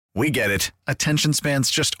We get it. Attention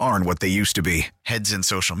spans just aren't what they used to be. Heads in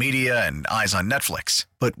social media and eyes on Netflix.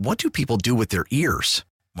 But what do people do with their ears?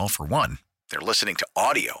 Well, for one, they're listening to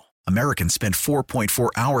audio. Americans spend 4.4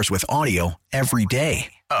 hours with audio every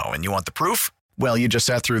day. Oh, and you want the proof? Well, you just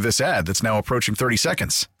sat through this ad that's now approaching 30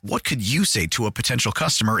 seconds. What could you say to a potential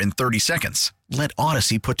customer in 30 seconds? Let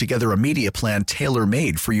Odyssey put together a media plan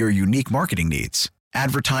tailor-made for your unique marketing needs.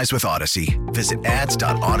 Advertise with Odyssey. Visit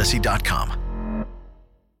ads.odyssey.com.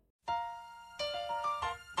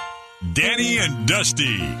 Danny and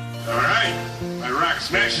Dusty. All right. My rock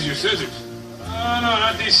smashes your scissors. Oh, no,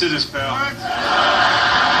 not these scissors, pal. What?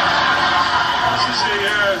 This is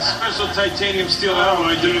a special titanium steel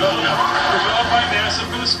alloy developed by NASA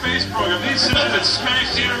for the space program. These scissors that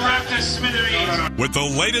smash the interrupt to smithereens. With the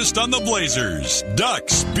latest on the Blazers,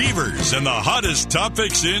 Ducks, Beavers, and the hottest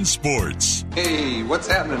topics in sports. Hey, what's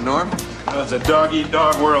happening, Norm? It's a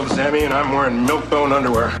dog-eat-dog world, Sammy, and I'm wearing milk-bone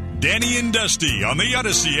underwear. Danny and Dusty on the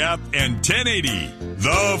Odyssey app and 1080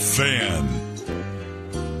 The Fan.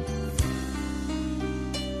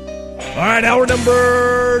 All right, hour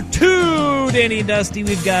number 2, Danny and Dusty.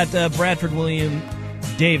 We've got Bradford William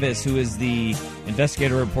Davis, who is the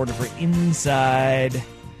investigative reporter for Insider.com,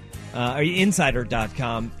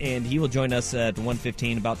 and he will join us at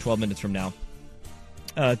 1:15, about 12 minutes from now,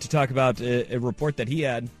 to talk about a report that he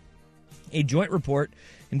had, a joint report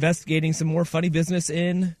investigating some more funny business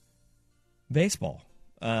in baseball.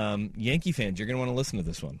 Yankee fans, you're going to want to listen to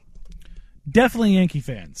this one. Definitely Yankee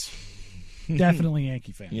fans. Definitely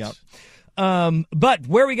Yankee fans. Yep. But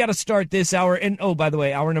where we got to start this hour, and oh, by the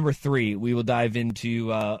way, hour number 3, we will dive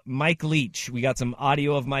into Mike Leach. We got some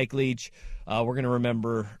audio of Mike Leach. We're going to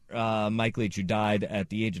remember Mike Leach, who died at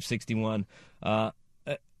the age of 61. One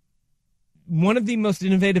of the most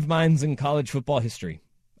innovative minds in college football history.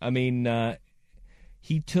 I mean,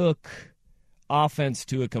 he took offense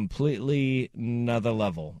to a completely another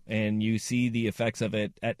level, and you see the effects of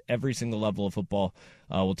it at every single level of football.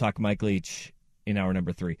 We'll talk Mike Leach in hour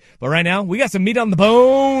number 3. But right now, we got some meat on the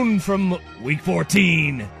bone from Week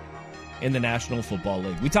 14 in the National Football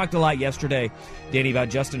League. We talked a lot yesterday, Danny, about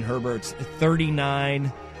Justin Herbert's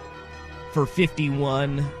 39 for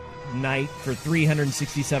 51 night for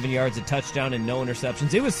 367 yards, a touchdown, and no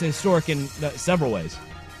interceptions. It was historic in several ways,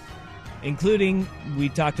 including, we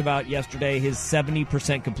talked about yesterday, his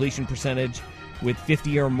 70% completion percentage with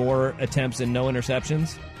 50 or more attempts and no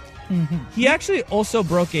interceptions. Mm-hmm. He actually also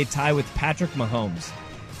broke a tie with Patrick Mahomes.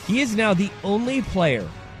 He is now the only player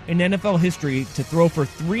in NFL history to throw for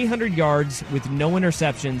 300 yards with no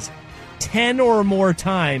interceptions 10 or more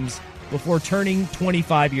times before turning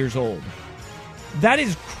 25 years old. That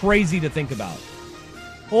is crazy to think about.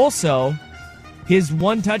 Also, his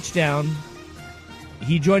one touchdown,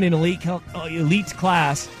 he joined an elite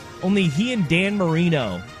class. Only he and Dan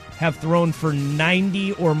Marino have thrown for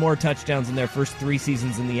 90 or more touchdowns in their first 3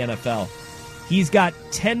 seasons in the NFL. He's got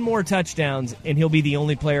 10 more touchdowns, and he'll be the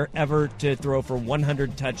only player ever to throw for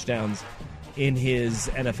 100 touchdowns in his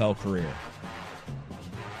NFL career.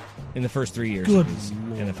 In the first 3 years of his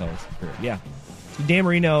NFL career. Yeah. Dan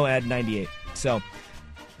Marino at 98. So,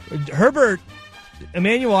 Herbert,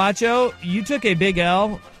 Emmanuel Acho, you took a big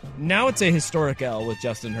L. Now it's a historic L with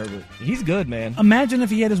Justin Herbert. He's good, man. Imagine if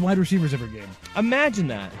he had his wide receivers every game. Imagine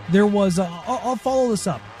that. There was, I'll follow this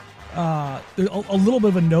up. A little bit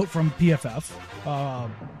of a note from PFF.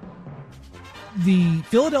 The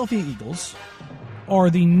Philadelphia Eagles are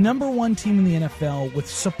the number 1 team in the NFL with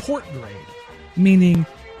support grade, meaning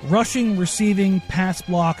rushing, receiving, pass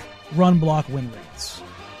block, run block, win rates.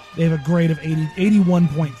 They have a grade of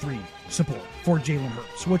 81.3 support for Jalen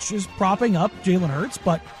Hurts, which is propping up Jalen Hurts,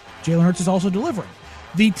 but Jalen Hurts is also delivering.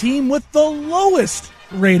 The team with the lowest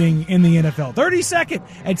rating in the NFL, 32nd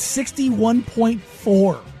at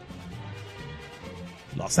 61.4.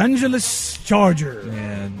 Los Angeles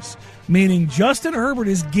Chargers, meaning Justin Herbert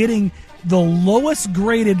is getting the lowest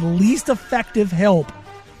graded, least effective help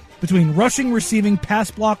between rushing, receiving,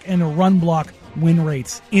 pass block, and run block win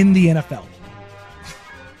rates in the NFL.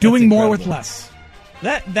 Doing more with less.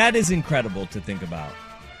 That is incredible to think about.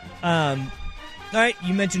 All right,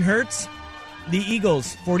 you mentioned Hurts. The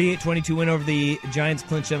Eagles, 48-22 win over the Giants,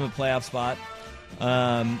 clinch them a playoff spot.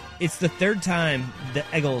 It's the 3rd time the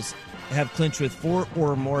Eagles have clinched with 4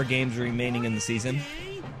 or more games remaining in the season.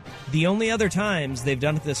 The only other times they've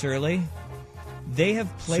done it this early, they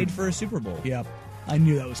have played for a Super Bowl. Yep, I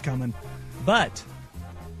knew that was coming. But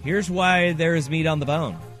here's why there is meat on the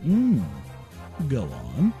bone. Go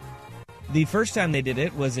on. The first time they did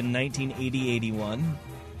it was in 1980-81.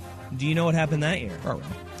 Do you know what happened that year? Ruh-roh.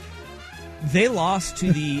 They lost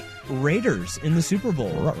to the Raiders in the Super Bowl.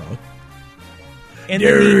 Ruh-roh. And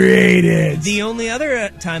Underrated. the only other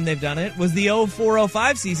time they've done it was the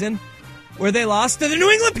 04-05 season where they lost to the New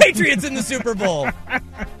England Patriots in the Super Bowl.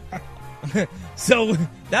 So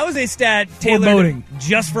that was a stat tailored Foreboding.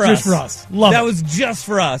 just for us. Just for us. Love that it. was just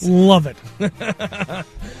for us. Love it.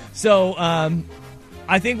 So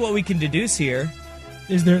I think what we can deduce here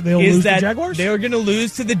They'll is lose that to Jaguars? they're going to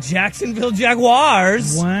lose to the Jacksonville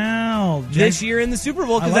Jaguars Wow. this year in the Super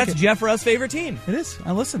Bowl because I like that's it. Jeff Russ' favorite team. It is.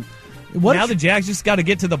 I listen. Now the Jags just got to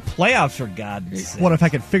get to the playoffs, for God's sake. What if I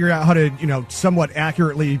could figure out how to, somewhat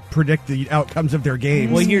accurately predict the outcomes of their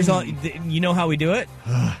games? Well, here's all. You know how we do it?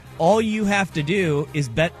 All you have to do is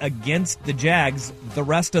bet against the Jags the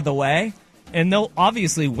rest of the way, and they'll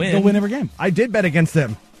obviously win. They'll win every game. I did bet against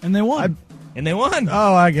them. And they won. And they won.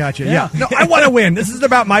 Oh, I got you. Yeah. Yeah. No, I want to win. This is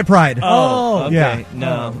about my pride. Oh, okay. yeah.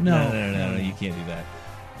 No, No. you can't do that.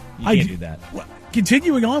 You I can't do- do that.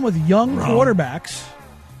 Continuing on with young quarterbacks,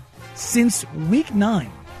 since week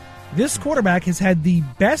 9, this quarterback has had the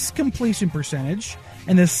best completion percentage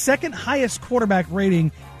and the second highest quarterback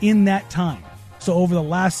rating in that time. So over the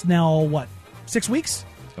last 6 weeks?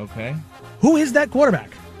 Okay. Who is that quarterback?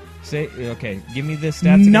 Give me the stats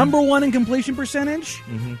again. Number 1 in completion percentage,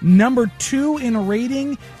 Mm-hmm. number 2 in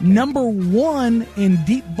rating, number 1 in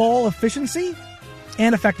deep ball efficiency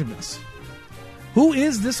and effectiveness. Who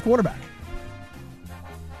is this quarterback?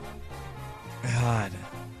 God.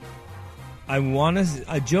 I want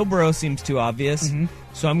to. Joe Burrow seems too obvious, Mm-hmm.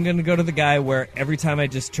 so I'm going to go to the guy where every time I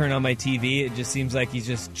just turn on my TV, it just seems like he's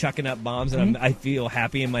just chucking up bombs, and I feel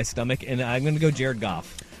happy in my stomach. And I'm going to go Jared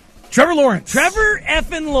Goff. Trevor Lawrence. Trevor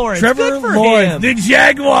effing Lawrence. Trevor Good for Lawrence. him. The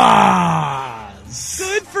Jaguars.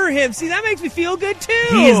 Good for him. See, that makes me feel good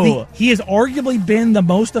too. He has arguably been the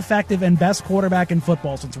most effective and best quarterback in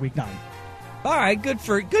football since week 9. All right, good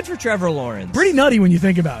for Trevor Lawrence. Pretty nutty when you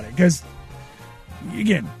think about it, because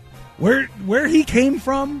again, where he came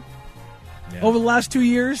from over the last 2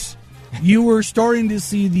 years, you were starting to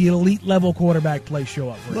see the elite level quarterback play show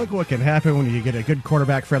up. For him. Look what can happen when you get a good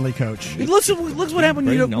quarterback friendly coach. Look what happened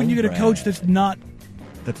when you get a coach that's not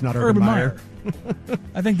That's not Urban Urban Meyer. Meyer.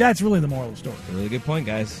 I think that's really the moral of the story. Really good point,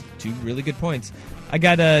 guys. 2 really good points. I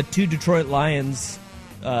got 2 Detroit Lions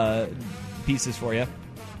pieces for you.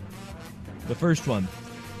 The first one,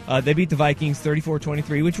 they beat the Vikings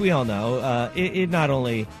 34-23, which we all know. It not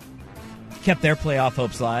only kept their playoff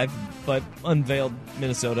hopes alive, but unveiled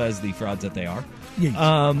Minnesota as the frauds that they are.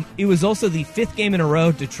 Yeah. It was also the 5th game in a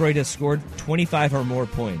row Detroit has scored 25 or more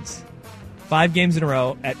points. 5 games in a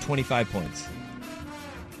row at 25 points.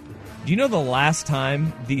 Do you know the last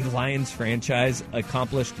time the Lions franchise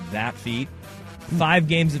accomplished that feat? 5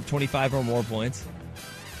 games of 25 or more points?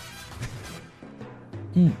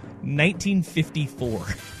 1954.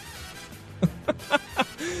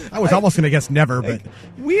 I was almost going to guess never, but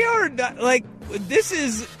We are not,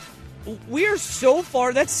 we are so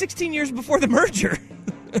far, that's 16 years before the merger.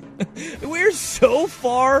 We're so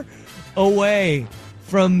far away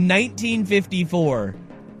from 1954.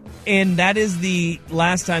 And that is the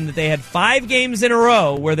last time that they had 5 games in a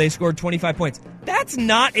row where they scored 25 points. That's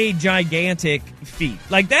not a gigantic feat.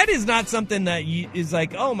 That is not something that is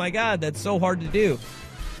like, oh my God, that's so hard to do.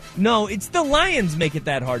 No, it's the Lions make it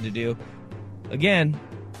that hard to do. Again,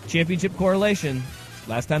 championship correlation.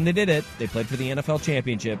 Last time they did it, they played for the NFL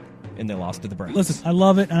championship, and they lost to the Browns. Listen, I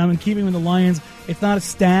love it, and I'm in keeping with the Lions. It's not a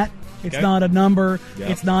stat. It's Okay. not a number. Yep.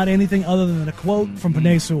 It's not anything other than a quote from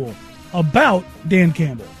Penei Sewell about Dan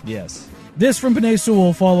Campbell. Yes. This from Penei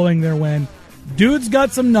Sewell following their win. Dude's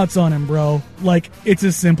got some nuts on him, bro. It's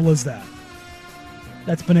as simple as that.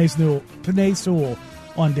 That's Penei Sewell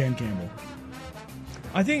on Dan Campbell.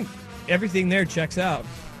 I think everything there checks out.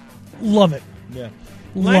 Love it. Yeah.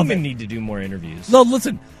 Love Linemen it. need to do more interviews. No,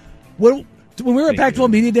 listen. When we were at Thank Pac-12 you.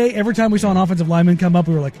 Media Day, every time we saw an offensive lineman come up,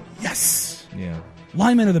 we were like, yes! Yeah.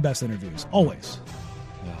 Linemen are the best interviews, always.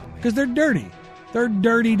 Because they're dirty. They're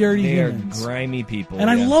dirty They are humans. grimy people. And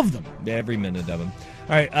I love them. Every minute of them.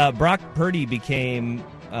 All right, Brock Purdy became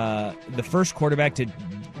the first quarterback to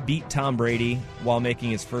beat Tom Brady while making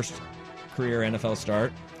his first career NFL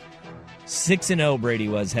start. 6-0 Brady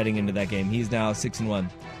was heading into that game. He's now 6-1.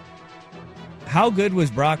 How good was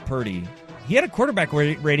Brock Purdy? He had a quarterback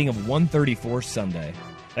rating of 134 Sunday.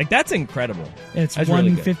 That's incredible. It's That's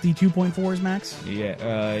really good. 152.4 is max? Yeah.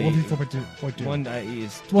 154.2.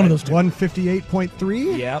 It's It's one of those two.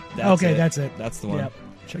 158.3. Yep. That's it. That's the one. Yep.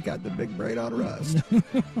 Check out the big braid on Rust.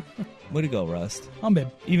 Way to go, Rust. I'm bib.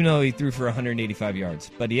 Even though he threw for 185 yards.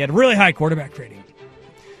 But he had a really high quarterback rating.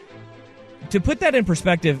 To put that in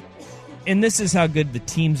perspective, and this is how good the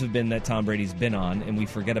teams have been that Tom Brady's been on, and we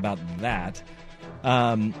forget about that.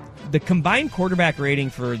 The combined quarterback rating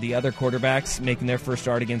for the other quarterbacks making their first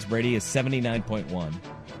start against Brady is 79.1.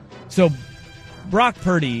 So Brock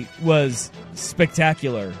Purdy was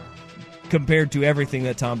spectacular compared to everything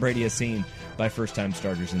that Tom Brady has seen by first-time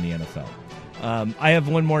starters in the NFL. I have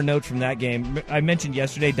one more note from that game. I mentioned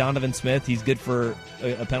yesterday Donovan Smith. He's good for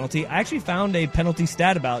a penalty. I actually found a penalty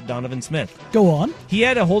stat about Donovan Smith. Go on. He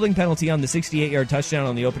had a holding penalty on the 68-yard touchdown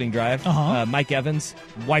on the opening drive. Uh-huh. Mike Evans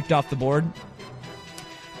wiped off the board.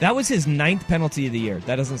 That was his 9th penalty of the year.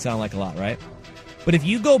 That doesn't sound like a lot, right? But if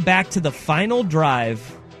you go back to the final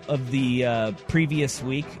drive of the previous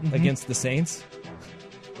week against the Saints,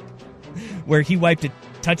 where he wiped a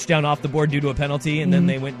touchdown off the board due to a penalty, and then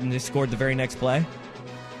they went and they scored the very next play.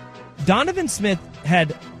 Donovan Smith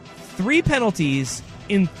had 3 penalties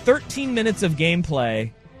in 13 minutes of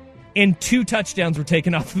gameplay, and 2 touchdowns were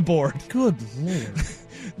taken off the board. Good Lord.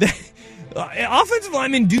 Offensive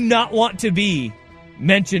linemen do not want to be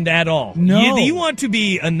mentioned at all. No. You want to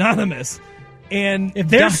be anonymous. And If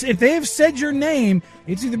they have said your name,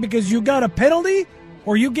 it's either because you got a penalty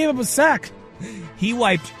or you gave up a sack. he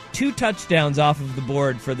wiped 2 touchdowns off of the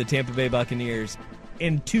board for the Tampa Bay Buccaneers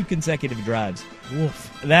in 2 consecutive drives.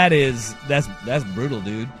 Woof. That's brutal,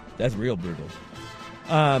 dude. That's real brutal.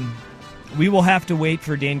 We will have to wait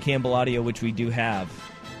for Dan Campbell audio, which we do have.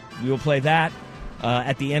 We will play that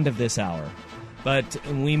at the end of this hour. But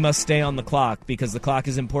we must stay on the clock because the clock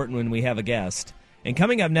is important when we have a guest. And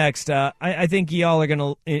coming up next, I think y'all are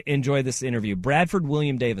going to enjoy this interview. Bradford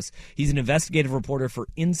William Davis. He's an investigative reporter for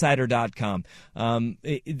Insider.com.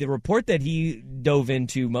 The report that he dove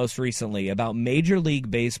into most recently about Major League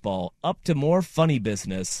Baseball up to more funny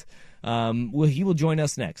business, he will join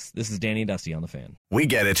us next. This is Danny and Dusty on The Fan. We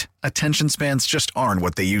get it. Attention spans just aren't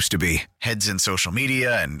what they used to be. Heads in social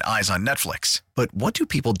media and eyes on Netflix. But what do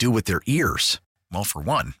people do with their ears? Well, for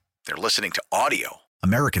one, they're listening to audio.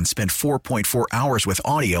 Americans spend 4.4 hours with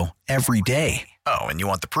audio every day. Oh, and you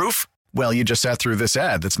want the proof? Well, you just sat through this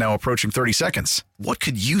ad that's now approaching 30 seconds. What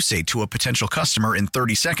could you say to a potential customer in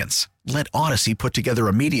 30 seconds? Let Odyssey put together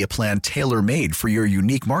a media plan tailor-made for your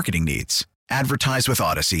unique marketing needs. Advertise with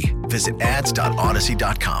Odyssey. Visit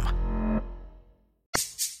ads.odyssey.com.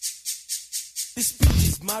 This speech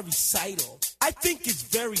is my recital. I think it's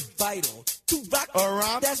very vital to rock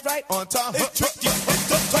around. That's right. On time. It's tricky.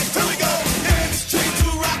 Here we go. It's tricky to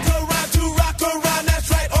rock around. That's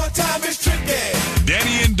right. On time. It's tricky.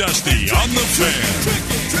 Danny and Dusty on The Fan.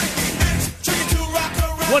 It's tricky to rock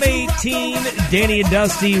around. 118, Danny and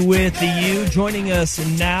Dusty with you. Joining us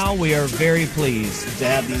now, we are very pleased to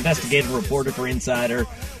have the investigative reporter for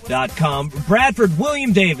Insider.com, Bradford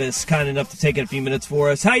William Davis, kind enough to take a few minutes for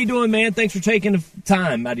us. How you doing, man? Thanks for taking the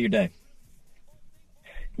time out of your day.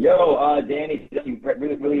 Yo, Danny,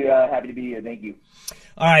 really happy to be here. Thank you.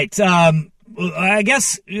 All right. I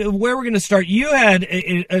guess where we're going to start, you had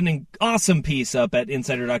an awesome piece up at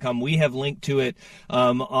Insider.com. We have linked to it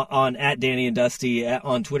on at Danny and Dusty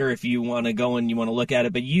on Twitter if you want to go and you want to look at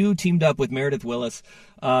it. But you teamed up with Meredith Willis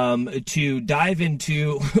to dive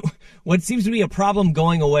into what seems to be a problem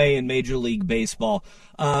going away in Major League Baseball.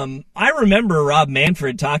 I remember Rob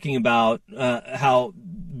Manfred talking about how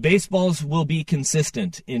baseballs will be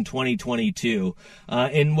consistent in 2022.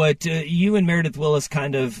 And what you and Meredith Willis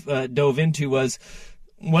kind of dove into was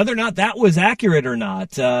whether or not that was accurate or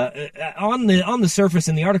not. On the surface,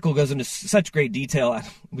 and the article goes into such great detail.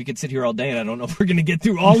 We could sit here all day, and I don't know if we're going to get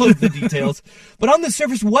through all of the details. But on the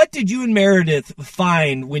surface, what did you and Meredith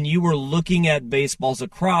find when you were looking at baseballs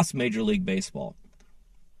across Major League Baseball?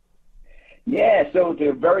 Yeah, so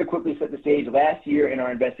to very quickly set the stage, last year in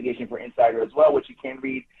our investigation for Insider as well, which you can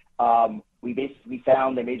read, we basically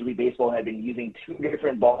found that Major League Baseball had been using 2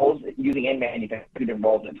 different balls, using and manufacturing 2 different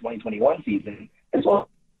balls in the 2021 season, as well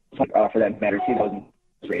for that matter, too, that was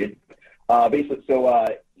rated. Basically, so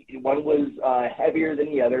one was heavier than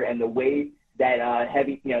the other, and the way that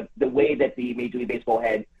the way that the Major League Baseball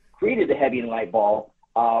had created the heavy and light ball,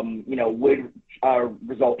 would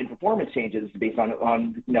result in performance changes based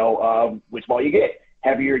on which ball you get.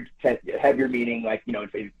 Heavier meaning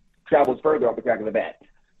if it travels further off the crack of the bat.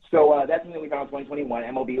 So that's something we found in 2021.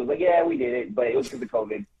 MLB was like, yeah, we did it, but it was because of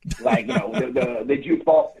COVID. The juice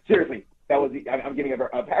ball. Seriously, that was I'm giving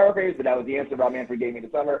a paraphrase, but that was the answer Rob Manfred gave me in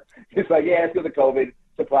the summer. It's like, yeah, it's because of COVID,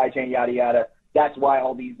 supply chain, yada yada. That's why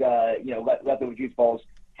all these leftover juice balls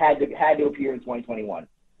had to appear in 2021.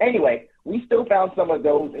 Anyway, we still found some of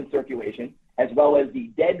those in circulation, as well as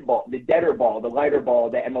the deader ball, the lighter ball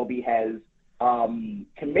that MLB has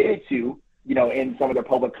committed to, in some of their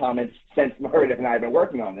public comments since Meredith and I have been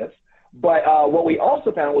working on this. But what we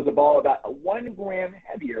also found was a ball about 1 gram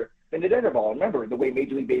heavier than the deader ball. Remember, the way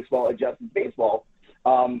Major League Baseball adjusts baseball,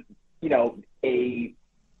 you know,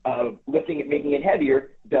 lifting it, making it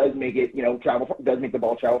heavier does make it, you know, does make the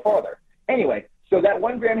ball travel farther. Anyway, so that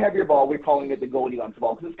 1 gram heavier ball, we're calling it the Goldilocks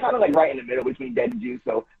ball because it's kind of like right in the middle between dead and juice.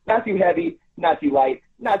 So not too heavy, not too light,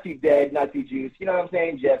 not too dead, not too juice. You know what I'm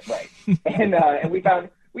saying? Just right. And we found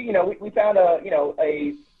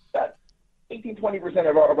 18-20%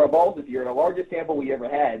 of our balls this year, the largest sample we ever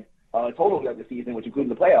had total of the season, which includes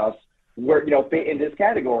the playoffs, were, you know, fit in this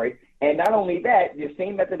category. And not only that, the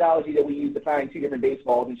same methodology that we used to find 2 different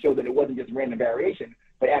baseballs and show that it wasn't just random variation,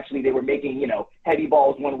 but actually they were making, you know, heavy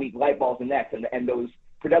balls 1 week, light balls the next, and those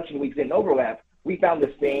production weeks didn't overlap. We found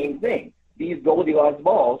the same thing. These Goldilocks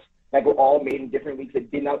balls that were all made in different weeks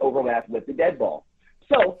that did not overlap with the dead ball.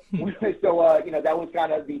 So you know, that was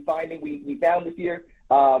kind of the finding we found this year.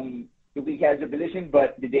 The week has a position,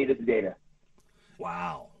 but the data's the data.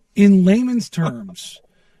 Wow. In layman's terms,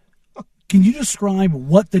 can you describe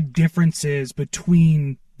what the difference is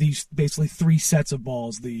between these basically 3 sets of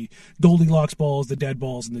balls, the Goldilocks balls, the dead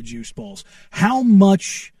balls, and the juice balls? How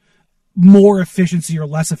much more efficiency or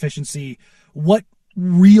less efficiency, what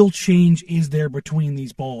real change is there between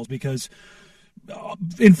these balls? Because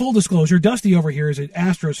in full disclosure, Dusty over here is an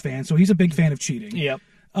Astros fan, so he's a big fan of cheating. Yep.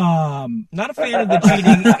 Not a fan of the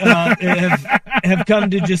cheating. Have come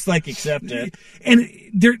to just like accept it. And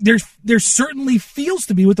there certainly feels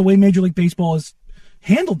to be, with the way Major League Baseball has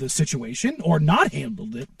handled this situation or not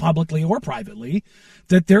handled it publicly or privately,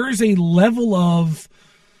 that there is a level of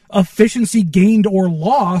efficiency gained or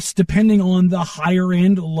lost depending on the higher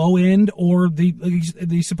end, low end, or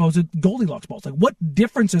the supposed Goldilocks balls. Like, what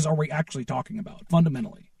differences are we actually talking about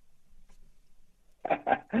fundamentally?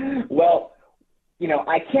 Well, you know,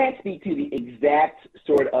 I can't speak to the exact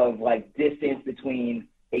sort of like distance between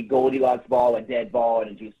a Goldilocks ball, a dead ball,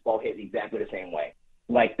 and a juice ball hit exactly the same way.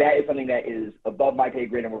 Like, that is something that is above my pay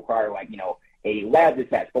grade and require, like, you know, a lab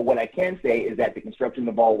test. But what I can say is that the construction of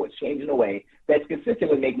the ball was changed in a way that's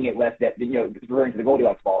consistent with making it less dead, you know, referring to the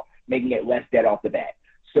Goldilocks ball, making it less dead off the bat.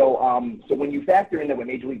 So when you factor in that what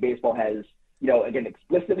Major League Baseball has, you know, again,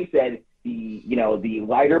 explicitly said the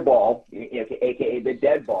lighter ball, aka the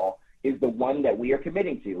dead ball, is the one that we are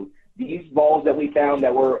committing to. These balls that we found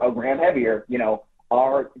that were a gram heavier, you know,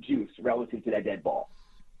 are juice relative to that dead ball.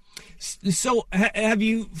 So have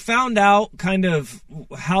you found out kind of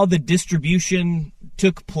how the distribution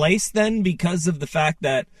took place then, because of the fact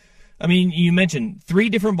that, I mean, you mentioned 3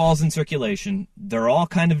 different balls in circulation. They're all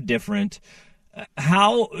kind of different.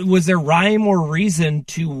 How was there rhyme or reason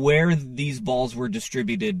to where these balls were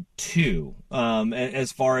distributed to,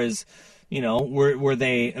 as far as, you know, were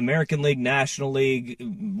they American League, National League?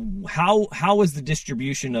 How was the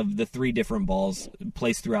distribution of the 3 different balls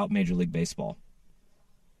placed throughout Major League Baseball?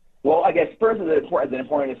 Well, I guess first, as an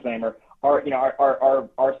important disclaimer, our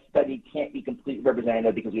study can't be completely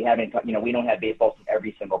representative because we don't have baseballs from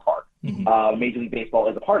every single park. Mm-hmm. Major League Baseball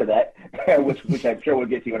is a part of that, which I'm sure we'll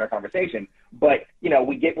get to in our conversation. But, you know,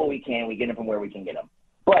 we get what we can, we get them from where we can get them.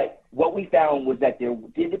 But what we found was that there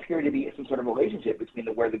did appear to be some sort of relationship between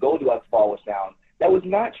where the Goldilocks ball was found. That was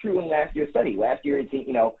not true in last year's study. Last year,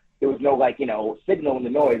 you know, there was no, like, you know, signal in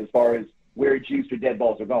the noise as far as where juice or dead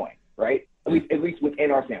balls are going, right? At least within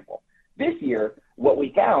our sample. This year, what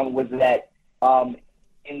we found was that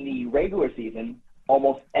in the regular season,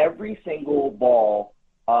 almost every single ball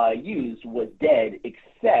used was dead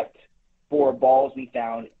except for balls we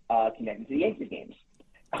found connected to the Yankees games.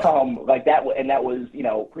 Like that, and that was, you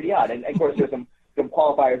know, pretty odd. And of course, there's some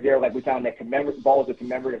qualifiers there. Like, we found that balls with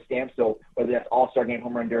commemorative stamps. So whether that's All-Star Game,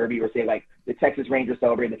 Home Run Derby, or say like the Texas Rangers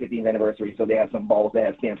celebrating the 15th anniversary, so they have some balls that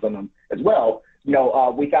have stamps on them as well. You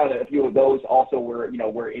know, we found that a few of those also were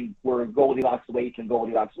Goldilocks weights and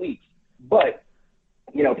Goldilocks weeks, but,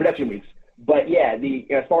 you know, production weeks. But yeah,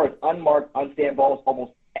 as far as unmarked, unstamped balls,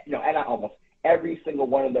 not every single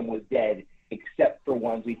one of them was dead except for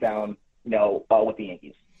ones we found, you know, with the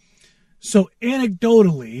Yankees. So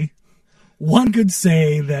anecdotally, one could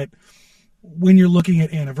say that when you're looking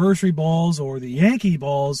at anniversary balls or the Yankee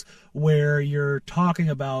balls, where you're talking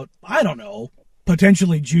about, I don't know,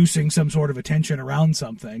 potentially juicing some sort of attention around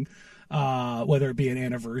something, whether it be an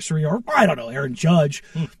anniversary or, I don't know, Aaron Judge,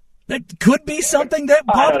 that could be something that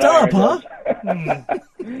popped up, huh?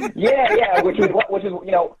 Yeah, which is,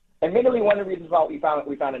 you know, admittedly one of the reasons why we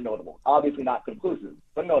found it notable. Obviously not conclusive,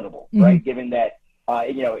 but notable, right? Given that,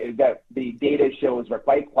 you know, that the data shows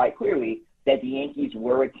quite clearly that the Yankees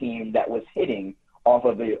were a team that was hitting off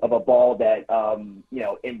of a ball that, you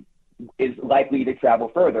know, is likely to travel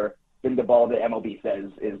further than the ball that MLB says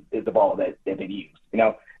is the ball that they've used, you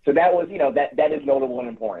know. So that was, you know, that is notable and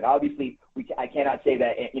important. Obviously, I cannot say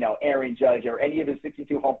that, you know, Aaron Judge or any of his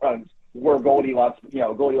 62 home runs were Goldilocks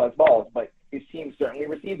balls, but his team certainly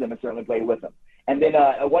received them and certainly played with them. And then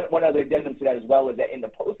one other addendum to that as well is that in the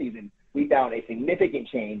postseason, we found a significant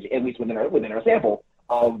change, at least within our sample,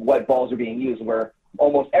 of what balls are being used, where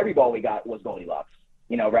almost every ball we got was Goldilocks,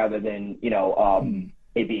 rather than,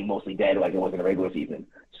 it being mostly dead like it was in the regular season.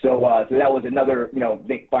 So that was another,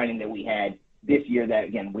 big finding that we had this year that,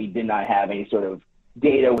 again, we did not have any sort of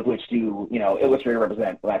data with which to, illustrate or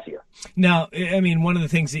represent last year. Now, I mean, one of the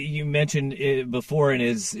things that you mentioned before and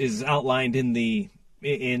is outlined in the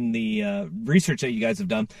research that you guys have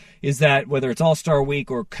done is that whether it's All-Star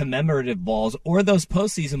Week or commemorative balls or those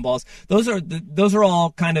postseason balls, those are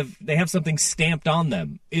all kind of, they have something stamped on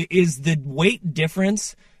them. Is the weight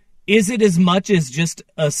difference, is it as much as just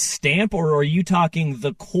a stamp, or are you talking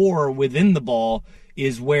the core within the ball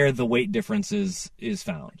is where the weight difference is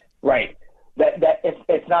found? Right. That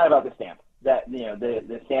it's not about the stamp. That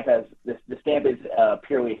the stamp is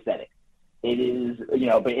purely aesthetic. It is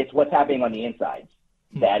but it's what's happening on the insides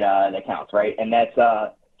that counts, right? And that's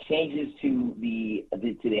changes to the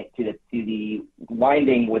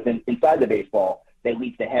winding inside the baseball that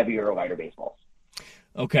leads to heavier or lighter baseballs.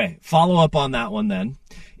 Okay, follow up on that one then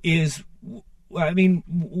is, I mean,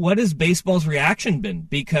 what has baseball's reaction been?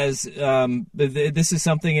 Because this is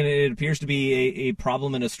something, and it appears to be a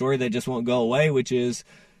problem in a story that just won't go away, which is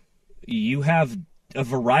you have a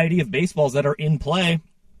variety of baseballs that are in play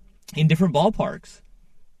in different ballparks.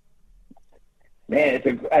 Man,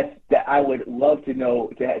 I would love to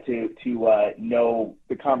know know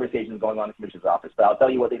the conversations going on in the commissioner's office, but I'll tell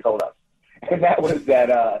you what they told us, and that was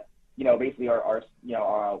that basically our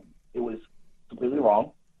it was completely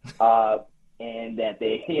wrong, and that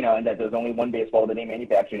and that there's only one baseball that they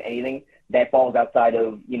manufacture, and anything that falls outside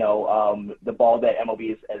of the ball that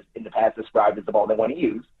MLB has in the past described as the ball they want to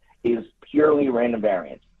use is purely random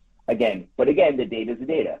variance. Again, the data is the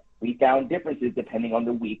data. We found differences depending on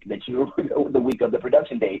the week of the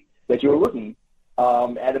production date that you were looking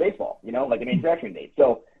at a baseball, like the manufacturing date.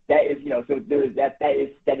 So that is, that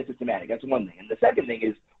is systematic. That's one thing. And the second thing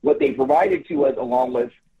is what they provided to us, along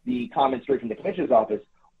with the comments straight from the commissioner's office,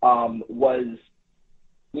 was,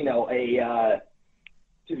 we're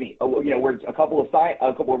a couple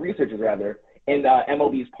of researchers rather in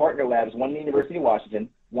MLB's partner labs, one in the University of Washington,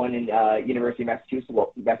 one in University of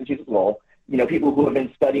Massachusetts Lowell. People who have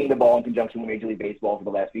been studying the ball in conjunction with Major League Baseball for the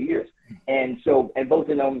last few years. And both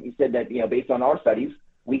of them said that, based on our studies,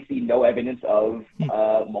 we see no evidence of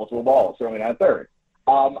multiple balls, certainly not a third.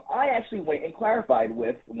 I actually went and clarified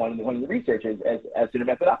with one of the researchers as to the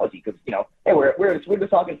methodology, because, hey, we're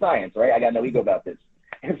just talking science, right? I got no ego about this.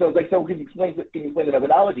 And so it's like, so can you explain the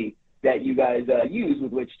methodology that you guys use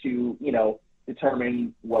with which to,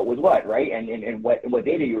 determine what was what, right? And what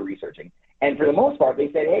data you were researching. And for the most part,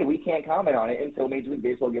 they said, hey, we can't comment on it until Major League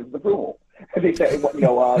Baseball gives us approval. They said,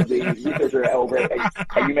 the researcher over at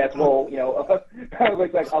UMass Lowell, I was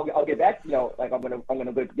like, I'll get back, I'm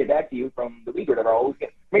gonna get back to you from the league or whatever.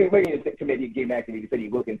 Maybe the committee came back to me and said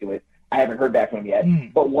he'd look into it. I haven't heard back from him yet.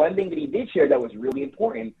 But one thing that he did share that was really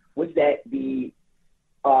important was that they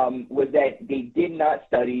did not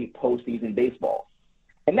study postseason baseball,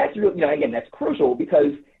 and that's really, again, that's crucial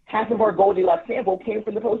because half of our Goldilocks sample came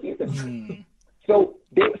from the postseason. So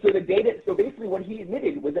basically what he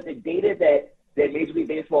admitted was that the data that Major League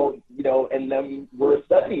Baseball, and them were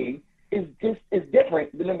studying is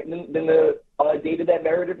different than the data that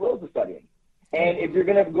Meredith Rose was studying. And if you're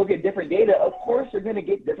going to look at different data, of course you're going to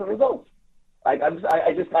get different results. I find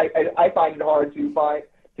it hard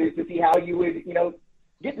to see how you would,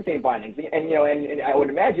 get the same findings. And I would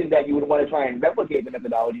imagine that you would want to try and replicate the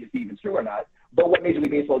methodology to see if it's true or not. But what Major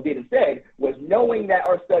League Baseball did instead was, knowing that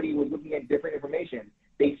our study was looking at different information,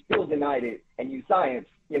 they still denied it and used science,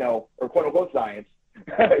 or quote-unquote science,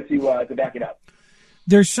 to back it up.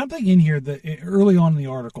 There's something in here that early on in the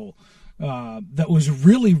article that was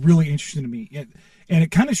really, really interesting to me. And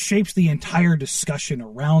it kind of shapes the entire discussion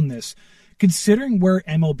around this, considering where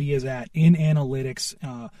MLB is at in analytics,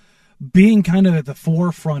 being kind of at the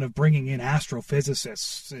forefront of bringing in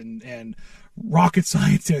astrophysicists and rocket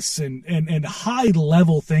scientists and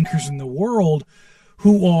high-level thinkers in the world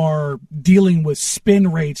who are dealing with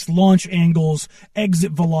spin rates, launch angles,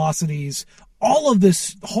 exit velocities, all of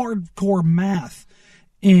this hardcore math.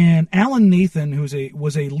 And Alan Nathan, who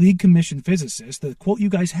was a league commission physicist, the quote you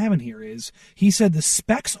guys have in here is, he said the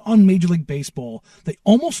specs on Major League Baseball, they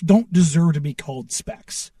almost don't deserve to be called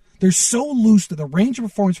specs. They're so loose that the range of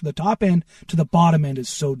performance from the top end to the bottom end is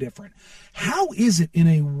so different. How is it in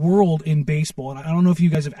a world in baseball, and I don't know if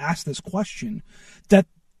you guys have asked this question, that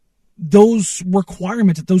those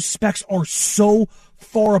requirements, that those specs are so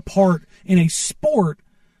far apart in a sport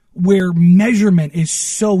where measurement is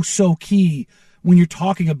so key when you're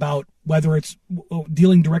talking about whether it's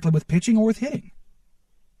dealing directly with pitching or with hitting.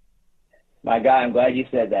 My guy, I'm glad you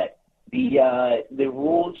said that. The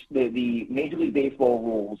rules, the Major League Baseball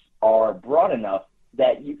rules are broad enough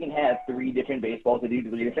that you can have 3 different baseballs that do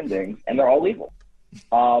 3 different things, and they're all legal.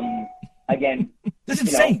 Again, that's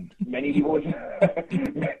insane. Many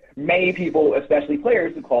people, especially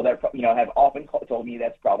players, who call that, have often told me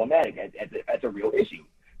that's problematic. That's a real issue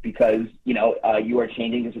because you are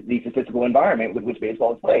changing the statistical environment with which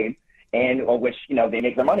baseball is played, and or which they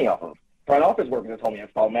make their money off of. Front office workers have told me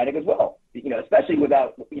that's problematic as well. Especially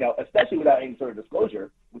without any sort of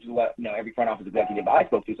disclosure, which is what every front office executive I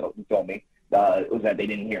spoke to told me was that they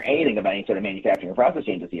didn't hear anything about any sort of manufacturing or process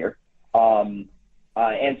changes here.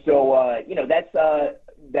 And so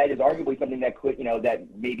that is arguably something that could that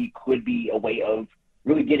maybe could be a way of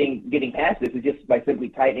really getting past this, is just by simply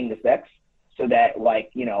tightening the specs so that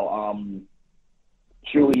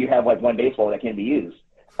truly you have one baseball that can be used.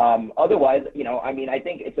 Otherwise, I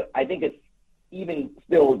think it's even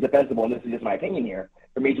still defensible, and this is just my opinion here,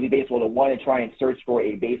 for Major League Baseball to want to try and search for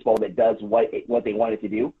a baseball that does what they want it to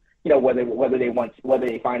do. Whether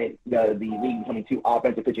they find it the league becoming too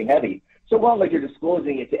offensive pitching heavy, so long as you're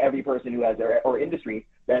disclosing it to every person who has or industry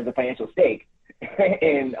that has a financial stake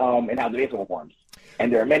in how the baseball performs,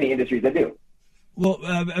 and there are many industries that do.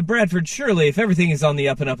 Well, Bradford, surely if everything is on the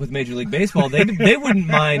up and up with Major League Baseball, they wouldn't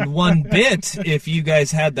mind one bit if you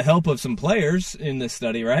guys had the help of some players in this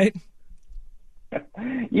study, right?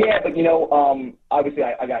 Yeah, but obviously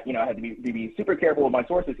I got I had to be super careful with my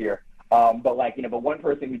sources here. But one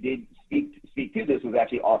person who did speak to this was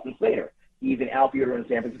actually Austin Slater. He's an outfielder in the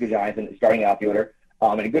San Francisco Giants, and starting outfielder,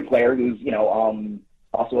 and a good player who's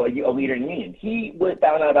also a leader in the union. He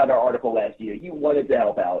found out about our article last year. He wanted to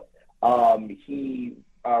help out. He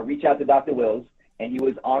reached out to Dr. Wills, and he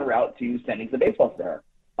was en route to sending some baseballs to her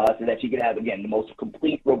so that she could have, again, the most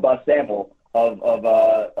complete, robust sample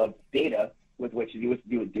of data with which to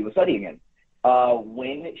do a study again.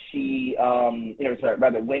 When she, as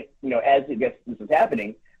I guess this was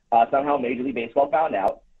happening, somehow Major League Baseball found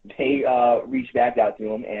out. They reached back out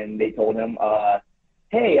to him, and they told him,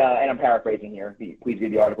 hey, and I'm paraphrasing here, please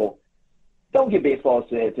read the article, don't give baseballs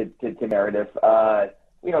to Meredith.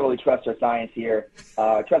 We don't really trust our science here.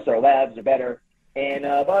 Trust our labs are better. And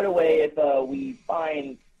by the way, if we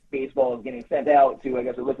find baseball is getting sent out to, I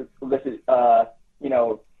guess, illicit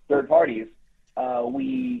third parties,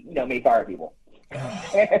 we may fire people.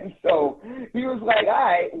 And so he was like, all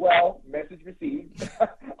right, well, message received.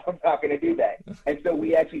 I'm not going to do that. And so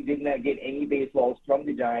we actually did not get any baseballs from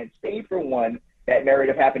the Giants, save for one that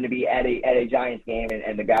Meredith happened to be at a Giants game,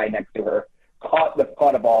 and the guy next to her caught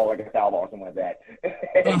a ball, like a foul ball or something like that,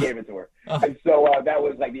 and gave it to her. And so that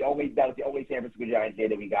was the only San Francisco Giants day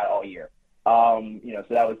that we got all year. So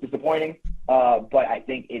that was disappointing. But I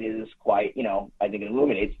think it is quite, I think it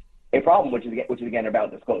illuminates a problem, which is again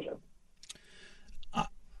about disclosure.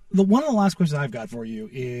 One of the last questions I've got for you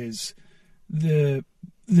is the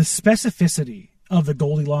specificity of the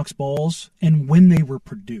Goldilocks balls and when they were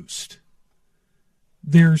produced.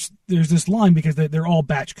 There's this line because they're all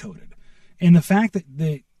batch coded, and the fact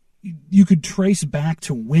that you could trace back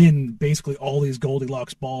to when basically all these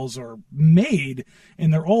Goldilocks balls are made,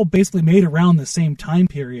 and they're all basically made around the same time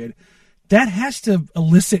period. That has to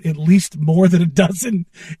elicit at least more than a dozen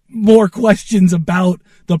more questions about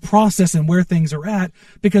the process and where things are at,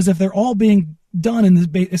 because if they're all being done in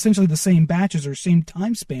essentially the same batches or same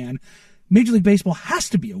time span, Major League Baseball has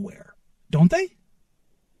to be aware, don't they?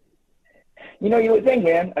 You would think,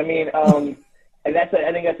 man. I mean, and I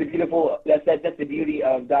think that's the beauty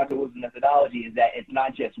of Dr. Wills' methodology, is that it's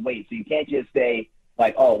not just weight. So you can't just say,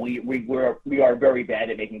 like, oh, we are very bad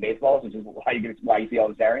at making baseballs, which is why you see all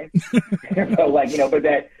the variants. But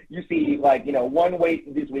that you see, one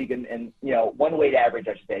weight this week and one weight average,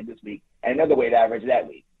 I should say, this week, and another weight average that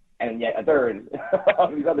week, and yet a third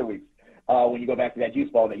of these other weeks. When you go back to that juice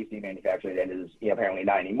ball that you see manufactured, that is apparently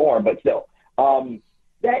not anymore, but still.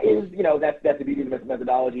 That is, that's the beauty of the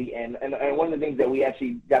methodology, and one of the things that we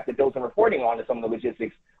actually got to build some reporting on is some of the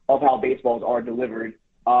logistics of how baseballs are delivered.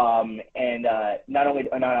 And not only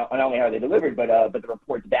how they delivered, but the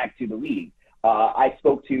reports back to the league. I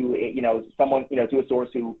spoke to someone to a source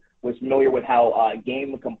who was familiar with how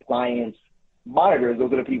game compliance monitors.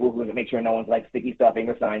 Those are the people who make sure no one's sticky stuffing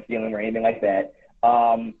or sign stealing or anything like that.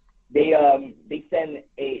 They send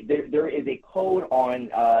there is a code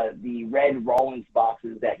on the red Rawlings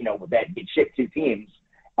boxes that that get shipped to teams.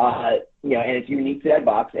 And it's unique to that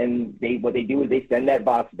box. And what they do is they send that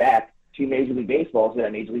box back to Major League Baseball so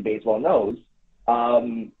that Major League Baseball knows,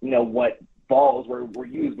 what balls were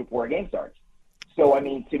used before a game starts. So, I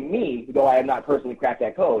mean, to me, though I have not personally cracked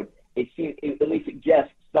that code, it at least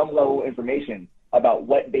suggests some level of information about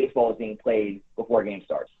what baseball is being played before a game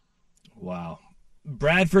starts. Wow.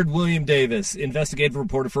 Bradford William Davis, investigative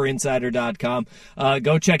reporter for Insider.com.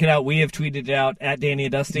 Go check it out. We have tweeted it out at Danny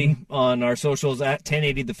and Dusty on our socials at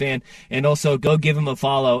 1080 The Fan. And also go give him a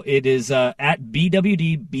follow. It is at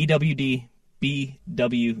BWD.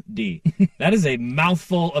 That is a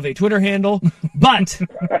mouthful of a Twitter handle, but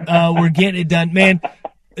we're getting it done. Man,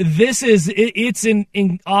 it's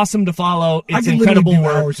awesome to follow. It's incredible literally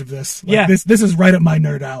do work. hours of this. Yeah. This is right up my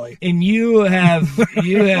nerd alley. And you have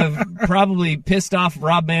probably pissed off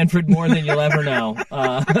Rob Manfred more than you'll ever know.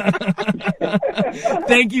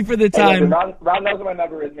 Thank you for the time. Hey, Rob knows what my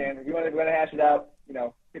number is, man. If you want to hash it out,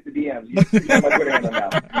 hit the DMs. You have my Twitter handle now.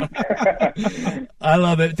 I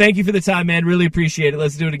love it. Thank you for the time, man. Really appreciate it.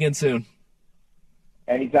 Let's do it again soon.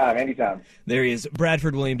 Anytime. There he is,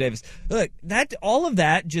 Bradford William Davis. Look, all of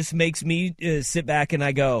that just makes me sit back and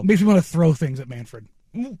I go. Makes me want to throw things at Manfred.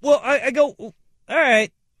 Well, I go, all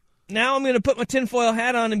right, now I'm going to put my tinfoil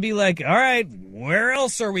hat on and be like, all right, where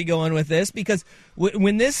else are we going with this? Because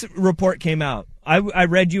when this report came out, I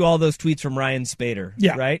read you all those tweets from Ryan Spader,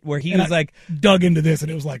 right? Where he was dug into this, and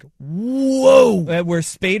it was like, whoa. Where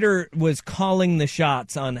Spader was calling the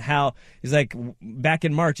shots on how, he's like, back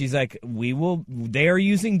in March, he's like, they are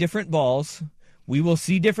using different balls. We will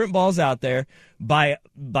see different balls out there. By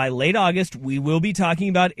late August, we will be talking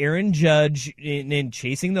about Aaron Judge in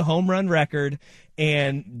chasing the home run record,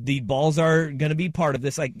 and the balls are going to be part of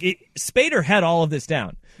this. Spader had all of this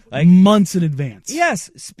down. Months in advance.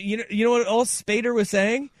 Yes. You know what else Spader was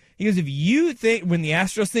saying? He goes, if you think, when the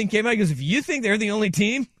Astros thing came out, he goes, if you think they're the only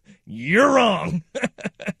team, you're wrong.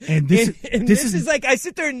 And this is like, I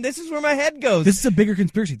sit there and this is where my head goes. This is a bigger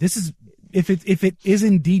conspiracy. This is, if it is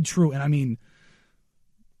indeed true, and I mean,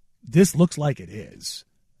 this looks like it is.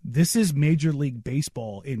 This is Major League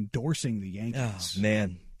Baseball endorsing the Yankees. Oh,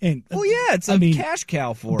 man. And it's a cash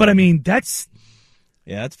cow for But him. I mean, that's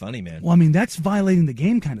funny, man. Well, I mean, that's violating the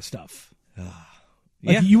game kind of stuff.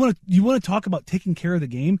 You want to talk about taking care of the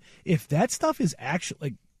game? If that stuff is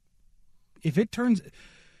actually if it turns,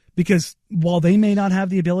 because while they may not have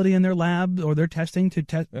the ability in their lab or their testing to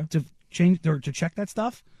change or to check that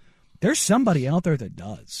stuff, there's somebody out there that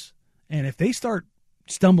does. And if they start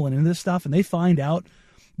stumbling into this stuff and they find out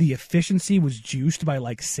the efficiency was juiced by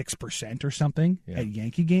 6% or something at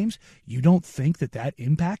Yankee games, you don't think that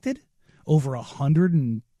impacted over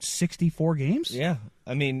 164 games? Yeah.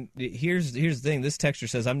 I mean, here's the thing. This texter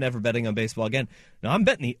says, I'm never betting on baseball again. No, I'm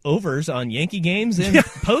betting the overs on Yankee games and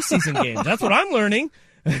postseason games. That's what I'm learning.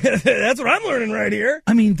 That's what I'm learning right here.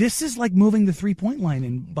 I mean, this is like moving the 3-point line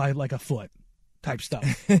in by a foot type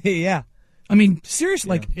stuff. Yeah. I mean,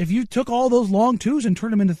 seriously, if you took all those long twos and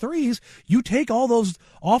turned them into threes, you take all those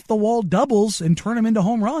off-the-wall doubles and turn them into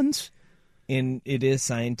home runs. And it is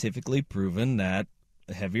scientifically proven that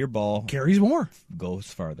a heavier ball carries more, goes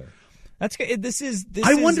farther. This is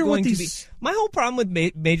wonder what going to be. My whole problem with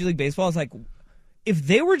Major League Baseball is if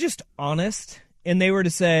they were just honest and they were to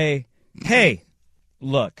say, hey,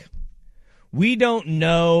 look, we don't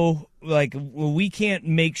know. We can't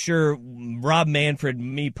make sure Rob Manfred,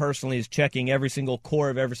 me personally, is checking every single core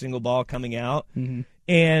of every single ball coming out. Mm-hmm.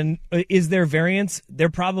 And is there variance? There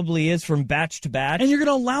probably is from batch to batch. And you're going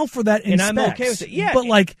to allow for that in specs. I'm okay with it. Yeah.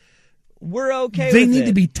 But, we're okay with it. They need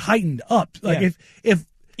to be tightened up. If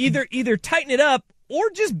Either tighten it up or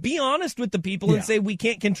just be honest with the people and say we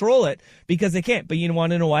can't control it, because they can't. But you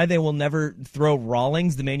want to know why they will never throw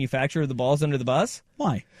Rawlings, the manufacturer of the balls, under the bus?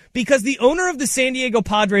 Why? Because the owner of the San Diego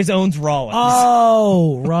Padres owns Rawlings.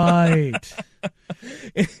 Oh, right.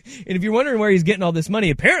 And if you're wondering where he's getting all this money,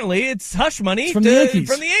 apparently it's hush money from the Yankees.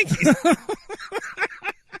 From the Yankees.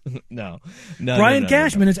 No. Brian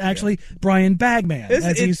Cashman is actually Brian Bagman,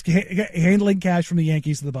 as he's handling cash from the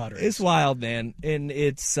Yankees to the Padres. It's wild, man, and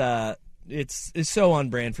it's so on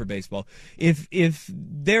brand for baseball. If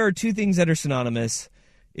there are two things that are synonymous,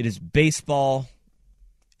 it is baseball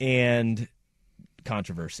and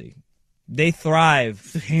controversy. They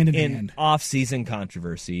thrive hand in hand. Off-season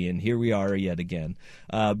controversy, and here we are yet again.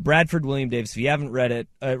 Bradford William Davis. If you haven't read it,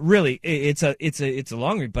 really, it's a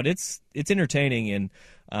long read, but it's entertaining,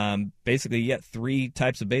 and basically, you get three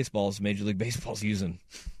types of baseballs Major League Baseball's using.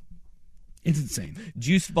 It's insane.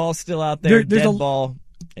 Juice ball still out there, dead ball,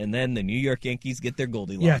 and then the New York Yankees get their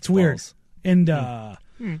Goldilocks. Yeah, it's weird. And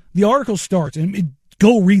the article starts, and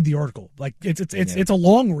go read the article. It's a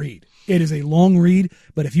long read. It is a long read,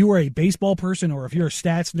 but if you are a baseball person or if you're a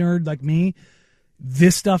stats nerd like me,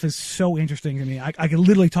 This stuff is so interesting to me. I could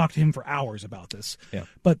literally talk to him for hours about this. Yeah.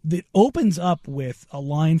 But it opens up with a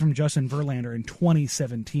line from Justin Verlander in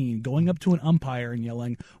 2017, going up to an umpire and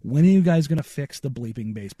yelling, "When are you guys going to fix the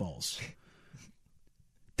bleeping baseballs?"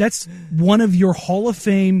 That's one of your Hall of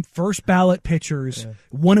Fame first ballot pitchers,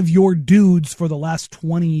 one of your dudes for the last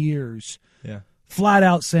 20 years, flat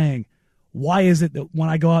out saying, why is it that when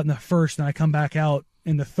I go out in the first and I come back out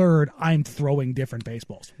in the third, I'm throwing different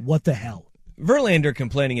baseballs? What the hell? Verlander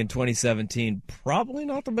complaining in 2017, probably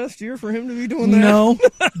not the best year for him to be doing that. No,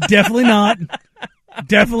 definitely not.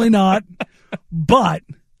 Definitely not. But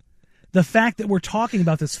the fact that we're talking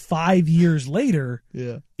about this 5 years later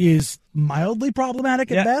is mildly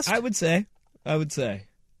problematic at best. I would say. All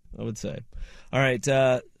right.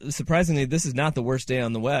 Surprisingly, this is not the worst day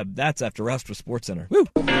on the web. That's after Rust with SportsCenter. Woo!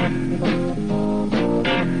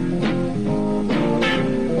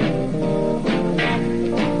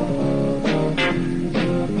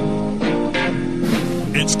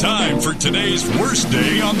 It's time for today's worst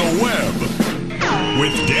day on the web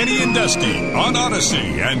with Danny and Dusty on Odyssey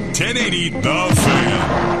and 1080 The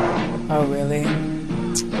Fan. Oh, really?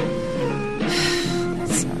 That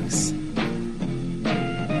sucks.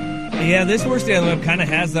 Yeah, this worst day on the web kind of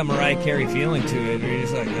has that Mariah Carey feeling to it. You're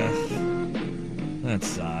just like, that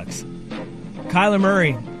sucks. Kyler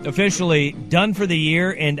Murray officially done for the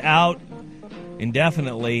year and out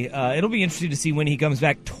indefinitely. It'll be interesting to see when he comes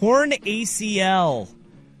back. Torn ACL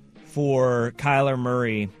for Kyler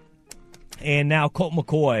Murray. And now Colt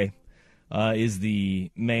McCoy is the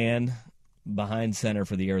man behind center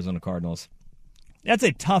for the Arizona Cardinals. That's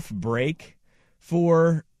a tough break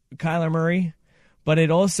for Kyler Murray, but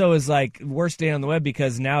it also is like worst day on the web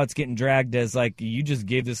because now it's getting dragged as like you just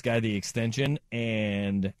gave this guy the extension,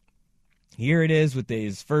 and here it is with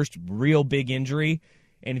his first real big injury.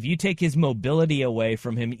 And if you take his mobility away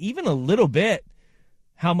from him even a little bit,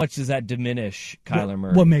 how much does that diminish Kyler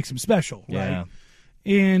Murray? What makes him special, right?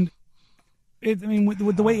 Yeah. And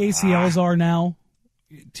with the way ACLs are now,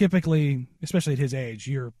 typically, especially at his age,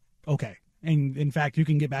 you're okay. And in fact, you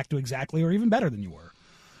can get back to exactly or even better than you were,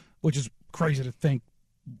 which is crazy to think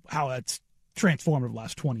how that's transformed over the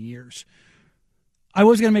last 20 years. I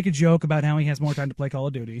was going to make a joke about how he has more time to play Call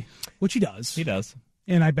of Duty, which he does. He does.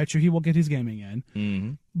 And I bet you he will get his gaming in.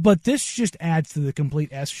 Mm-hmm. But this just adds to the complete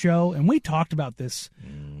S show, and we talked about this.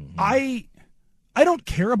 Mm-hmm. I don't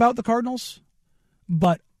care about the Cardinals,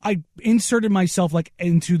 but I inserted myself like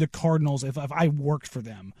into the Cardinals if I worked for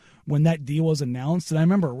them when that deal was announced. And I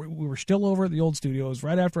remember we were still over at the old studios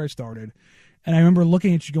right after I started, and I remember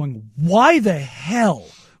looking at you going, why the hell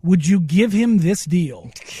would you give him this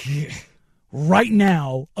deal right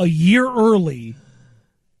now, a year early,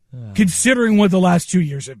 considering what the last 2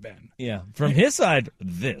 years have been? Yeah. From his side,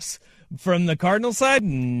 this. From the Cardinal side,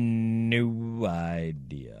 no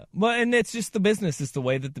idea. Well, and it's just the business. It's the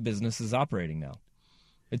way that the business is operating now.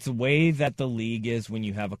 It's the way that the league is when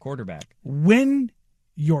you have a quarterback. When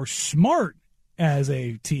you're smart as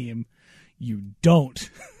a team, you don't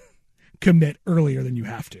commit earlier than you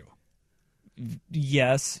have to.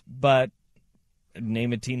 Yes, but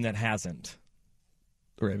name a team that hasn't.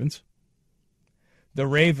 The Ravens. The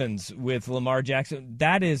Ravens with Lamar Jackson,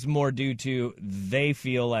 that is more due to they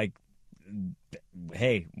feel like,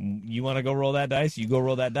 hey, you want to go roll that dice? You go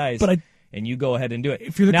roll that dice, and you go ahead and do it.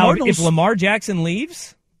 If you're the now, Cardinals, if Lamar Jackson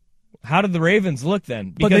leaves, how did the Ravens look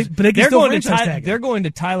then? Because they're going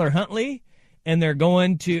to Tyler Huntley, and they're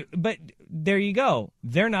going to. But there you go.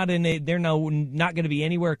 They're not going to be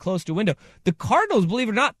anywhere close to a window. The Cardinals, believe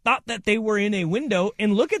it or not, thought that they were in a window,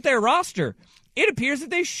 and look at their roster. It appears that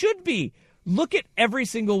they should be. Look at every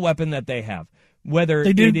single weapon that they have. Whether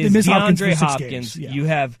it is DeAndre Hopkins, you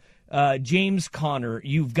have James Conner,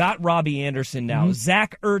 you've got Robbie Anderson now,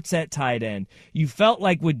 Zach Ertz at tight end. You felt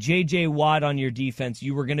like with J.J. Watt on your defense,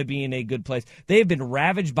 you were going to be in a good place. They have been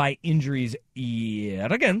ravaged by injuries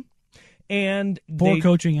yet again, and poor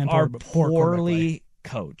coaching and are poorly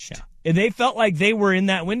coached. Yeah. And they felt like they were in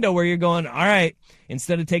that window where you're going, all right,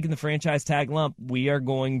 instead of taking the franchise tag lump, we are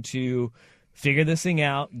going to figure this thing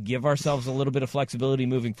out, give ourselves a little bit of flexibility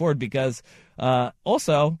moving forward, because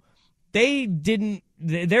also they're going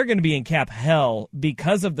to be in cap hell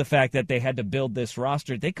because of the fact that they had to build this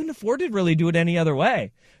roster. They couldn't afford to really do it any other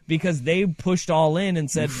way because they pushed all in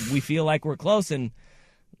and said, we feel like we're close, and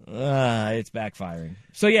it's backfiring.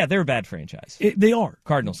 So, yeah, they're a bad franchise. They are.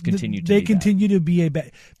 Cardinals continue to be continue to be a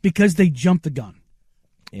bad because they jumped the gun.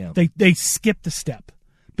 Yeah. They skipped a step.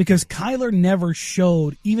 Because Kyler never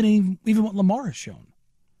showed even what Lamar has shown.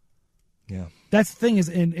 Yeah. That's the thing is,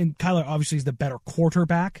 and Kyler obviously is the better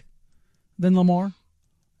quarterback than Lamar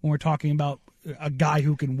when we're talking about a guy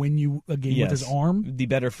who can win you a game with his arm. The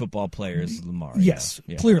better football player is Lamar. Yes,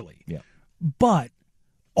 yeah. clearly. Yeah. But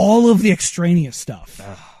all of the extraneous stuff.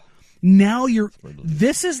 Now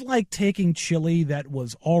this is like taking chili that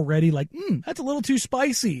was already like, that's a little too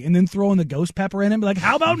spicy, and then throwing the ghost pepper in it and be like,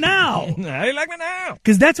 how about now? How do you like me now?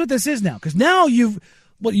 Because that's what this is now. Because now you're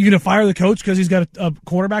going to fire the coach because he's got a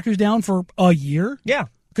quarterback who's down for a year? Yeah.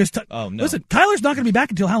 Because listen, Kyler's not going to be back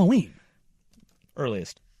until Halloween.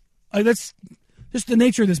 Earliest. That's just the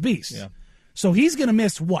nature of this beast. Yeah. So he's going to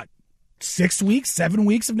miss, 6 weeks, 7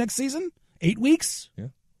 weeks of next season? 8 weeks? Yeah.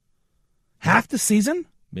 Half the season?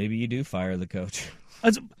 Maybe you do fire the coach.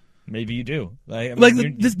 Maybe you do.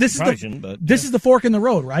 This is the fork in the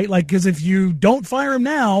road, right? Like, because if you don't fire him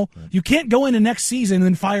now, you can't go into next season and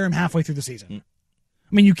then fire him halfway through the season.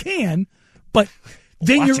 I mean, you can, but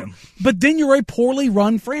then you're a poorly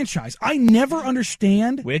run franchise. I never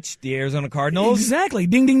understand. Which the Arizona Cardinals? Exactly.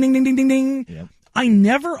 Ding, ding, ding, ding, ding, ding, ding. Yep. I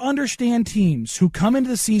never understand teams who come into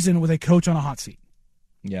the season with a coach on a hot seat.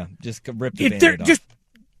 Yeah, just rip the Band-Aid off.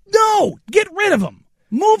 No, get rid of him.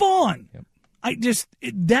 Move on. Yep.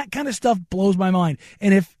 That kind of stuff blows my mind.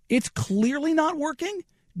 And if it's clearly not working,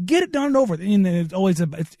 get it done and over. And it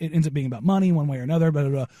ends up being about money one way or another. Blah,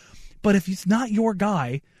 blah, blah. But if it's not your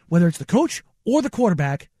guy, whether it's the coach or the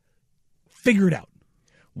quarterback, figure it out.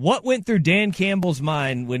 What went through Dan Campbell's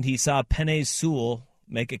mind when he saw Penei Sewell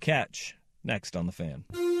make a catch? Next on The Fan.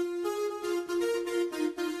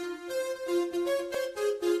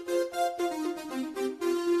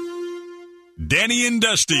 Danny and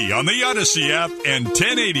Dusty on the Odyssey app and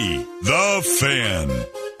 1080 The Fan.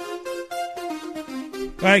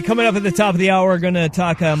 All right, coming up at the top of the hour, we're going to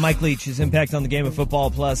talk Mike Leach, his impact on the game of football,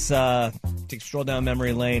 plus take a stroll down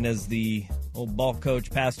memory lane as the old ball coach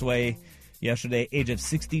passed away yesterday, age of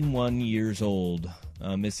 61 years old.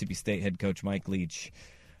 Mississippi State head coach Mike Leach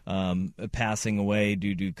passing away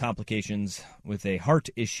due to complications with a heart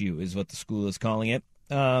issue is what the school is calling it.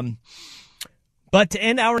 But to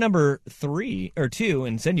end hour number 2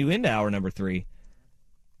 and send you into hour number 3,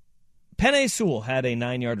 Penei Sewell had a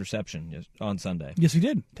 9-yard reception on Sunday. Yes, he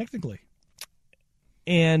did, technically.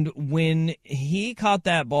 And when he caught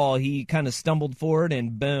that ball, he kind of stumbled forward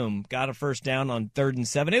and boom, got a first down on 3rd and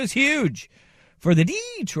 7. It was huge for the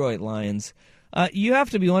Detroit Lions. You have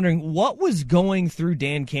to be wondering what was going through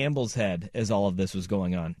Dan Campbell's head as all of this was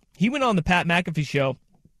going on. He went on the Pat McAfee show,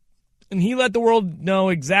 and he let the world know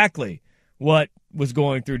exactly what was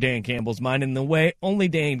going through Dan Campbell's mind in the way only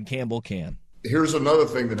Dan Campbell can. Here's another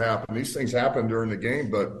thing that happened. These things happen during the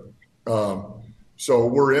game, but so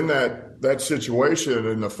we're in that situation,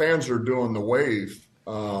 and the fans are doing the wave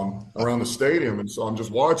around the stadium, and so I'm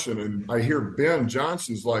just watching, and I hear Ben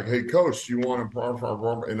Johnson's like, "Hey, coach, you want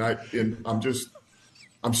to?" And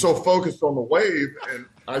I'm so focused on the wave, and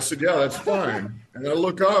I said, "Yeah, that's fine." And I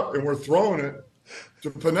look up, and we're throwing it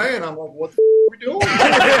to Penei, and I'm like, "What the are we doing?"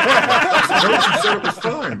 The coach said it was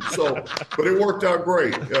fine. So, but it worked out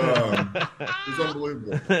great. It was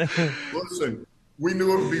unbelievable. Listen, we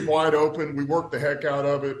knew it would be wide open. We worked the heck out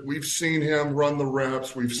of it. We've seen him run the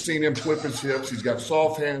reps. We've seen him flip his hips. He's got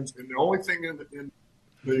soft hands. And the only thing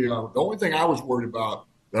the only thing I was worried about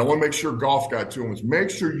that I want to make sure Goff got to him was make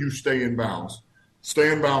sure you stay in bounds.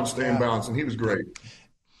 Stay in bounds, stay in bounds. And he was great.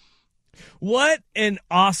 What an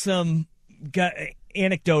awesome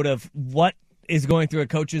anecdote of what is going through a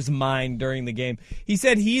coach's mind during the game. He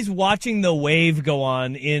said he's watching the wave go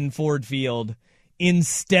on in Ford Field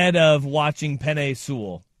instead of watching Penei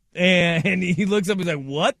Sewell. And he looks up and he's like,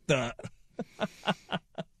 what the?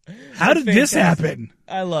 How did this happen?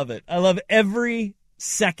 I love it. I love every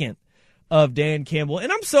second of Dan Campbell.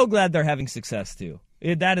 And I'm so glad they're having success, too.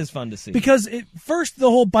 That is fun to see. Because first, the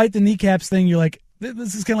whole bite the kneecaps thing, you're like,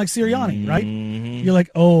 this is kind of like Sirianni, right? Mm-hmm. You're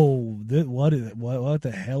like, oh, what is it? What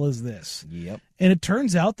the hell is this? Yep. And it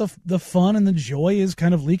turns out the fun and the joy is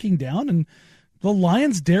kind of leaking down, and the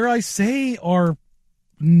Lions, dare I say, are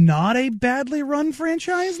not a badly run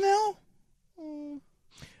franchise now?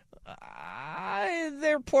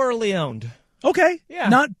 They're poorly owned. Okay.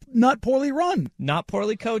 Yeah. Not poorly run. Not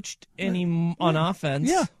poorly coached on offense.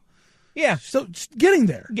 Yeah. Yeah. So getting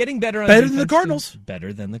there. Getting better on better defense than the Cardinals.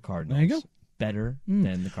 Better than the Cardinals. There you go. Better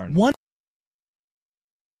than the Cardinals.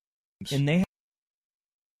 And they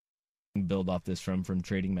build off this from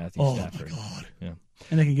trading Matthew Stafford. Oh, my God. Yeah.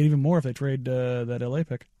 And they can get even more if they trade that LA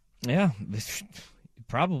pick. Yeah,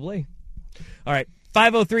 probably. All right.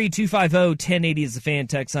 503-250-1080 is the fan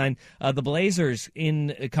text sign. The Blazers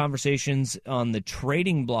in conversations on the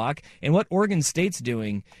trading block and what Oregon State's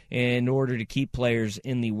doing in order to keep players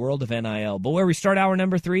in the world of NIL. But where we start hour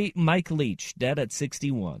number 3, Mike Leach, dead at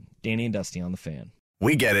 61. Danny and Dusty on the Fan.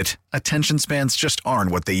 We get it. Attention spans just aren't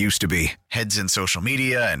what they used to be. Heads in social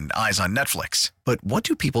media and eyes on Netflix. But what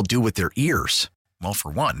do people do with their ears? Well,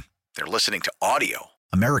 for one, they're listening to audio.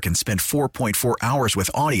 Americans spend 4.4 hours with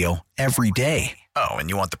audio every day. Oh, and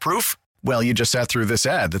you want the proof? Well, you just sat through this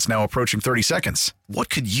ad that's now approaching 30 seconds. What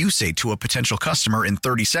could you say to a potential customer in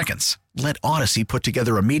 30 seconds? Let Odyssey put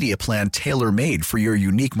together a media plan tailor-made for your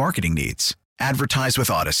unique marketing needs. Advertise with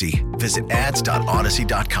Odyssey. Visit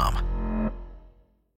ads.odyssey.com.